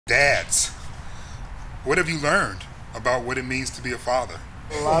dads. What have you learned about what it means to be a father?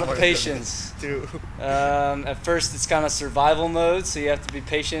 A lot of patience. True. At first, it's kind of survival mode, so you have to be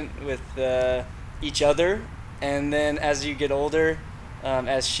patient with each other. And then as you get older,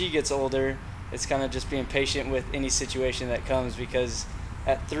 as she gets older, it's kind of just being patient with any situation that comes, because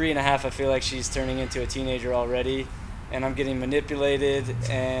at 3.5, I feel like she's turning into a teenager already, and I'm getting manipulated,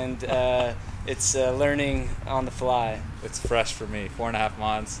 and it's learning on the fly. It's fresh for me, 4.5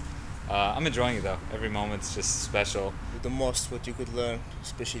 months. I'm enjoying it though. Every moment's just special. The most what you could learn,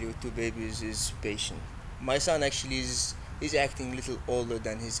 especially with 2 babies, is patience. My son actually is acting a little older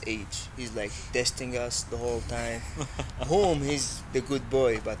than his age. He's like testing us the whole time. Home, he's the good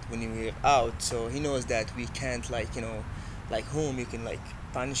boy, but when we're out, so he knows that we can't, like, you know, like home you can like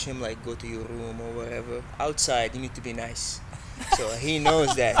punish him, like go to your room or wherever. Outside, you need to be nice. So he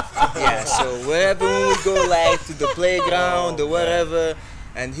knows that. Yeah, so wherever we go, like to the playground or wherever,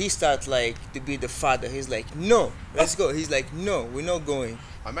 and he starts like to be the father. He's like, no, let's go. He's like, no, we're not going.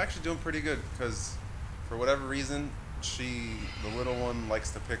 I'm actually doing pretty good because for whatever reason, the little one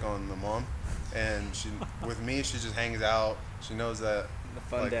likes to pick on the mom, and with me, she just hangs out. She knows that The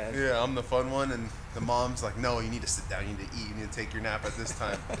fun like, dad. yeah, I'm the fun one, and the mom's like, no, you need to sit down, you need to eat, you need to take your nap at this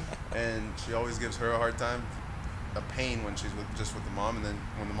time. And she always gives her a hard time, a pain when she's just with the mom, and then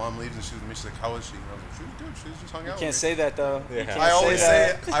when the mom leaves and she's with me, she's like, how is she? And I was like, she was good, she just hung out You can't with say that though. Yeah. You can't me. I always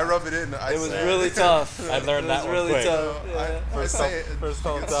say that. it, I rub it in. It was really tough. I learned that It was one really quick. tough. I say it, and first she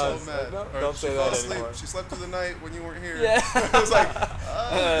couple gets so times. mad. No, Or don't she say fell that asleep. anymore. She slept through the night when you weren't here. Yeah. I was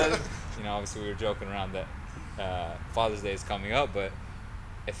like, You know, obviously we were joking around that Father's Day is coming up, but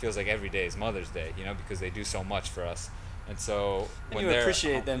it feels like every day is Mother's Day, you know, because they do so much for us. And so And when you they're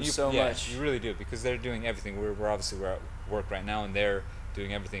appreciate them so much. You really do, because they're doing everything. We're obviously we're at work right now, and they're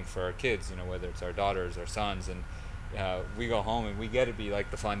doing everything for our kids, you know, whether it's our daughters, our sons, and we go home and we get to be like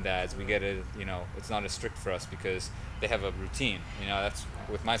the fun dads. We get to, you know, it's not as strict for us because they have a routine. You know, that's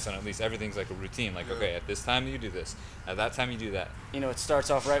with my son at least. Everything's like a routine. Like, okay, at this time you do this, at that time you do that. You know, it starts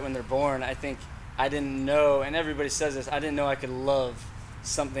off right when they're born. I think I didn't know, and everybody says this, I didn't know I could love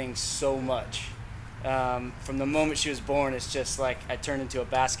something so much. From the moment she was born, it's just like I turned into a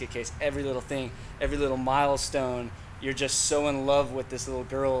basket case. Every little thing, every little milestone, you're just so in love with this little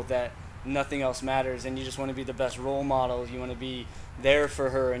girl that nothing else matters, and you just want to be the best role model. You want to be there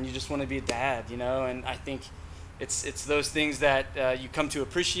for her, and you just want to be a dad, you know. And I think it's those things that you come to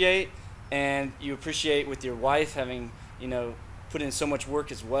appreciate, and you appreciate with your wife having, you know, put in so much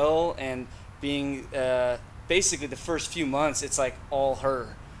work as well, and being basically the first few months, it's like all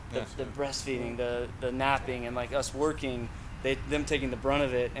her. The breastfeeding, the napping, and like us working, them taking the brunt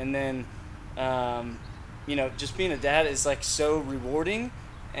of it, and then you know, just being a dad is like so rewarding,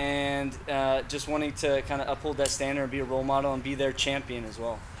 and just wanting to kind of uphold that standard and be a role model and be their champion as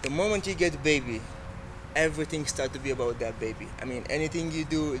well. The moment you get a baby, everything starts to be about that baby. I mean, anything you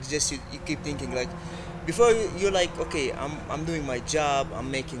do, it's just you keep thinking like, before you're like, okay, I'm doing my job, I'm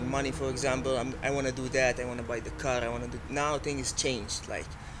making money, for example, I want to do that, I want to buy the car, I want to do. Now things changed. Like,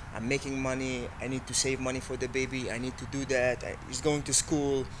 I'm making money, I need to save money for the baby, I need to do that, he's going to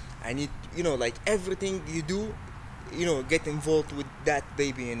school, I need, you know, like everything you do, you know, get involved with that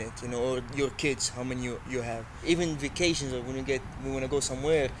baby in it, you know, or your kids, how many you have. Even vacations, or when we want to go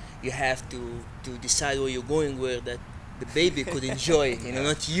somewhere, you have to decide where you're going, where that the baby could enjoy, you know,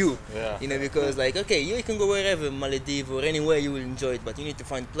 not you. Yeah. You know, because like, okay, you can go wherever, Maldives or anywhere you will enjoy it, but you need to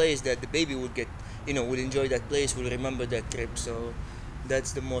find a place that the baby would get, you know, will enjoy that place, will remember that trip. So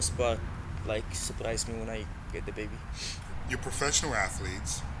that's the most part, like, surprised me when I get the baby. You're professional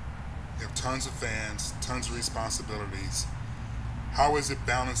athletes. You have tons of fans, tons of responsibilities. How is it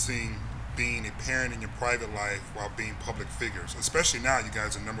balancing being a parent in your private life while being public figures? Especially now, you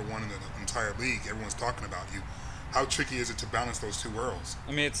guys are #1 in the entire league. Everyone's talking about you. How tricky is it to balance those two worlds?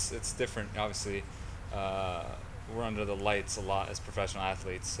 I mean, it's different. Obviously, we're under the lights a lot as professional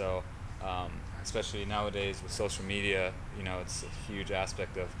athletes. So, especially nowadays with social media, you know, it's a huge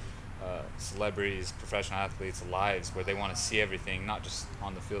aspect of celebrities, professional athletes' lives where they want to see everything, not just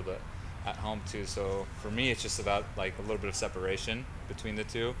on the field, but at home too. So for me, it's just about like a little bit of separation between the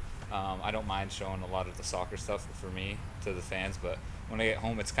two. I don't mind showing a lot of the soccer stuff for me to the fans, but when I get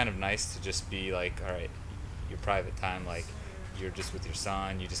home, it's kind of nice to just be like, all right, your private time, like you're just with your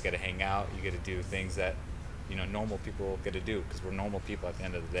son, you just get to hang out, you get to do things that, you know, normal people get to do, because we're normal people at the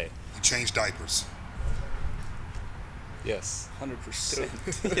end of the day. You change diapers. Yes.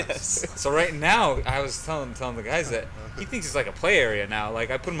 100%. Yes. So right now, I was telling the guys that he thinks it's like a play area now. Like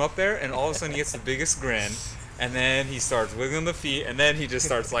I put him up there, and all of a sudden he gets the biggest grin, and then he starts wiggling the feet, and then he just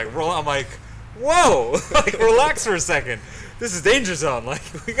starts like rolling. I'm like, whoa, like relax for a second. this is danger zone. Like,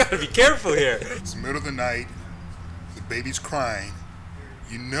 we gotta be careful here. It's the middle of the night. The baby's crying.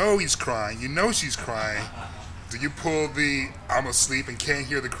 You know he's crying. You know she's crying. Do you pull the I'm asleep and can't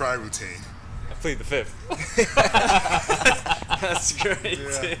hear the cry routine? I plead the fifth. That's great,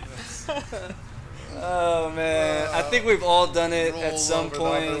 dude. Oh man, I think we've all done it at some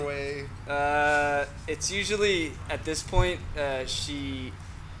point. It's usually at this point she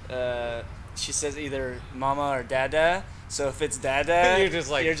says either mama or dada. So if it's dada, you're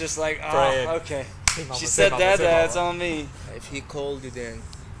just like oh, okay. Mama, She said mama, dada, it's on me. If he called you, then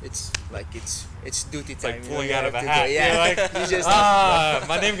it's like it's duty It's time. like you know, pulling you out have of a to hat. go. Yeah, You're like, you just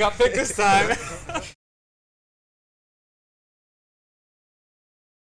my name got picked this time.